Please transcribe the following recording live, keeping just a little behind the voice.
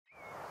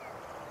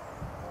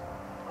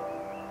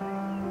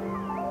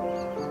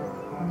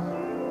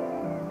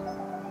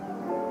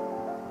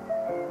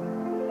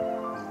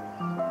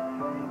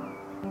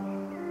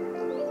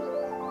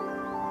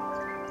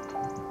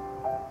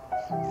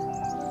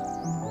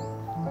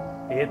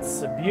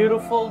It's a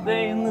beautiful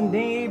day in the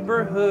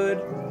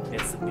neighborhood.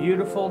 It's a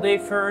beautiful day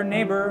for a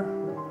neighbor.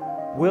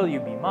 Will you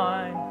be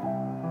mine?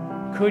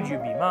 Could you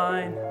be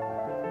mine?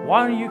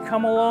 Why don't you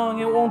come along?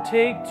 It won't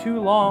take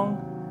too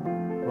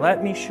long.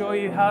 Let me show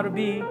you how to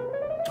be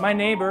my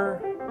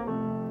neighbor.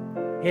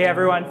 Hey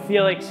everyone,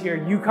 Felix here,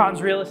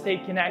 Yukon's Real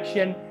Estate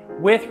Connection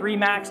with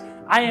RE/MAX.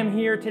 I am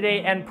here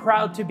today and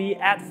proud to be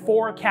at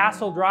 4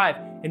 Castle Drive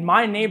in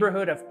my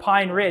neighborhood of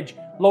Pine Ridge,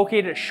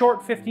 located a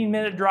short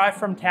 15-minute drive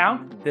from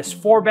town. This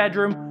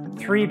 4-bedroom,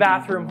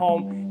 3-bathroom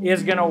home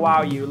is gonna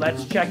wow you.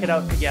 Let's check it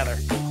out together.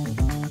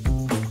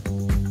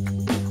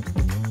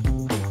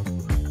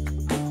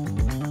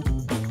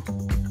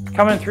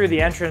 Coming through the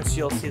entrance,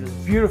 you'll see this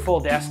beautiful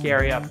desk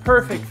area,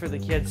 perfect for the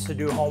kids to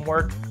do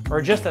homework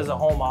or just as a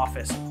home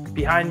office.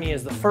 Behind me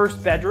is the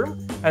 1st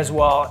bedroom, as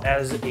well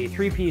as a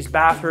 3-piece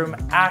bathroom,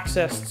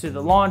 access to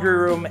the laundry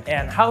room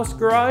and house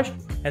garage.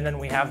 And then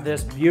we have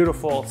this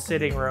beautiful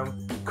sitting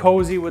room,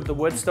 cozy with the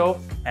wood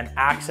stove and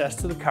access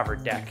to the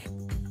covered deck.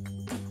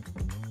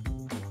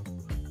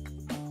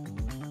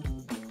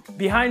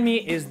 Behind me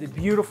is the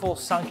beautiful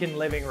sunken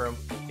living room.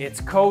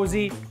 It's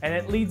cozy and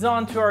it leads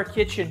on to our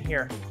kitchen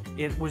here.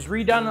 It was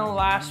redone in the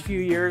last few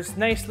years,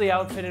 nicely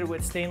outfitted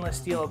with stainless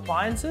steel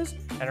appliances,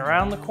 and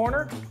around the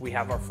corner, we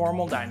have our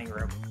formal dining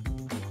room.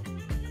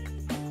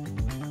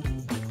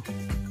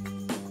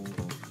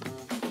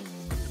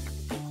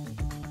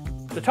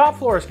 The top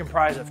floor is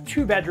comprised of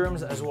 2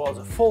 bedrooms as well as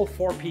a full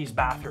 4-piece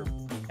bathroom.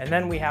 And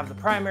then we have the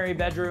primary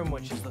bedroom,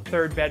 which is the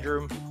 3rd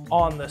bedroom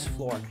on this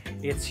floor.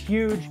 It's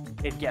huge,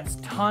 it gets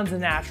tons of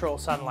natural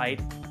sunlight.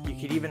 You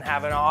could even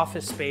have an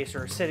office space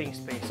or a sitting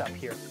space up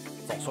here.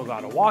 It's also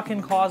got a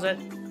walk-in closet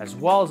as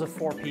well as a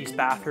 4-piece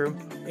bathroom.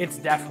 It's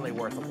definitely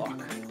worth a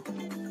look.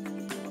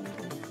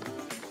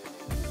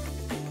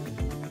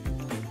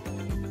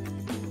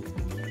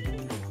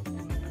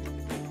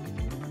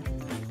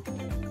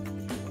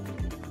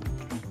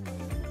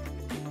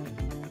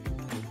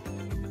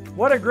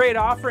 What a great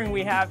offering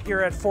we have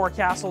here at 4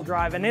 Castle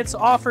Drive, and it's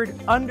offered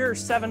under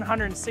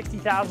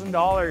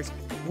 $760,000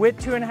 with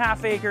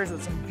 2.5 acres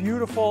with some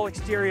beautiful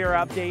exterior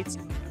updates.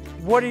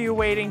 What are you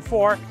waiting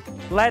for?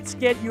 Let's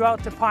get you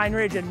out to Pine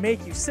Ridge and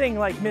make you sing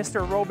like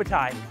Mr.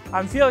 Robitaille.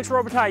 I'm Felix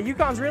Robitaille,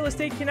 Yukon's Real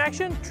Estate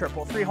Connection,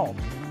 333 Home.